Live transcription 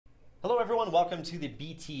Hello everyone, welcome to the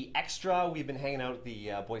BT Extra. We've been hanging out at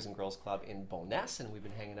the Boys and Girls Club in Bowness, and we've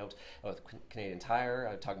been hanging out with Canadian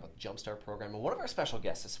Tire, talking about the Jumpstart program. And one of our special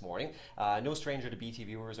guests this morning, no stranger to BT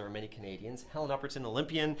viewers or many Canadians, Helen Upperton,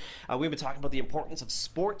 Olympian. We've been talking about the importance of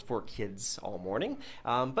sport for kids all morning,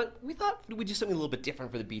 but we thought we'd do something a little bit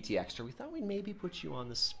different for the BT Extra. We thought we'd maybe put you on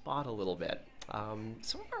the spot a little bit.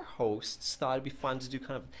 Some of our hosts thought it'd be fun to do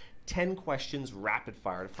kind of 10 questions rapid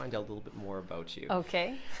fire to find out a little bit more about you.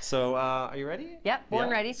 Okay. So, are you ready? Yep, born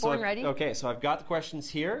ready, ready. Okay, so I've got the questions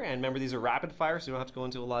here, and remember these are rapid fire, so you don't have to go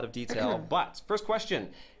into a lot of detail. But, first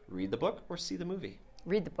question, read the book or see the movie?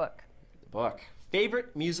 Read the book. Read the book.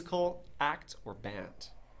 Favorite musical act or band?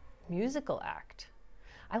 Musical act.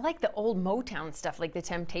 I like the old Motown stuff, like the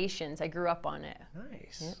Temptations. I grew up on it.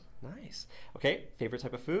 Nice, nice. Okay, favorite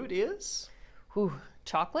type of food is? Ooh,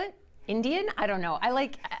 chocolate? Indian? I don't know. I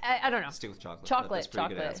don't know. Stick with chocolate. Chocolate. That's a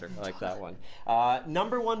pretty good answer. I like that one.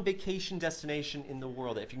 Number one vacation destination in the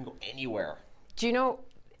world, if you can go anywhere. Do you know,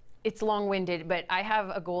 it's long-winded, but I have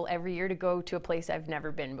a goal every year to go to a place I've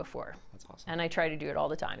never been before. That's awesome. And I try to do it all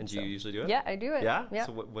the time. And do you usually do it? Yeah, I do it. Yeah? Yeah.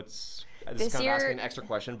 So what's, this is kind of asking an extra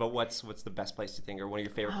question, but what's the best place you think, or one of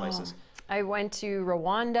your favorite places? I went to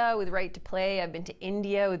Rwanda with Right to Play. I've been to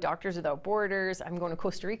India with Doctors Without Borders. I'm going to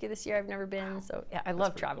Costa Rica this year. I've never been. Wow. So yeah, I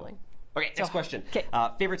love traveling. Cool. Okay, next question. Okay.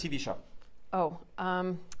 Favorite TV show?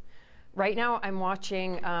 Right now I'm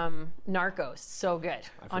watching Narcos. So good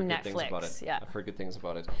on Netflix. Things about it. Yeah, I've heard good things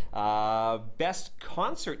about it. Best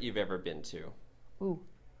concert you've ever been to? Ooh.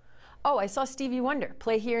 Oh, I saw Stevie Wonder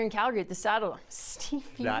play here in Calgary at the Saddle. Stevie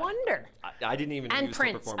Wonder. I didn't even know he was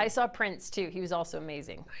still Prince. I saw Prince too. He was also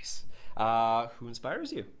amazing. Nice. Who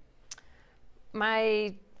inspires you?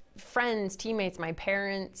 My friends, teammates, my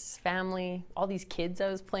parents, family, all these kids I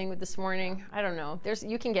was playing with this morning. I don't know.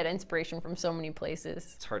 You can get inspiration from so many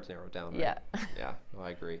places. It's hard to narrow down, right? Yeah. Yeah, no, I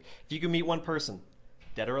agree. If you could meet one person,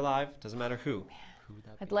 dead or alive, doesn't matter who, who would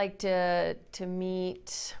that be? I'd like to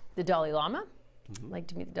meet the Dalai Lama. I'd like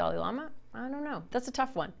to meet the Dalai Lama. I don't know. That's a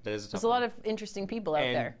tough one. That is a tough There's a lot of interesting people out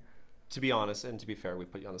there. To be honest, and to be fair, we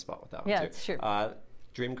put you on the spot with that one yeah, too. It's true.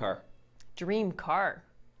 Dream car? Dream car.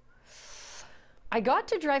 I got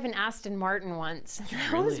to drive an Aston Martin once.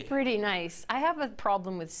 That was pretty nice. I have a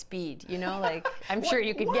problem with speed, you know, like I'm sure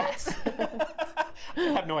you could guess. I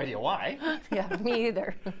have no idea why. Yeah, me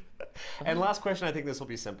either. And last question, I think this will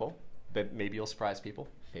be simple, but maybe you'll surprise people.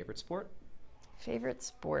 Favorite sport? Favorite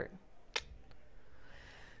sport?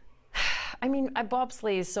 I mean,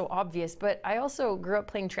 bobsleigh is so obvious, but I also grew up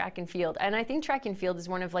playing track and field, and I think track and field is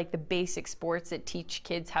one of like the basic sports that teach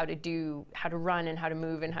kids how to run and how to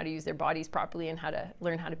move and how to use their bodies properly and how to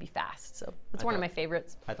learn how to be fast. So it's one of my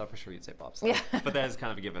favorites. I thought for sure you'd say bobsleigh, but that is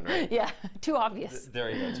kind of a given, right? Yeah, too obvious. There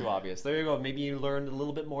you go, too obvious. There you go. Maybe you learned a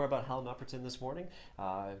little bit more about Helen Upperton this morning.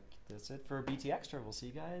 That's it for BT Extra. We'll see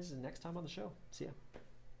you guys next time on the show. See ya.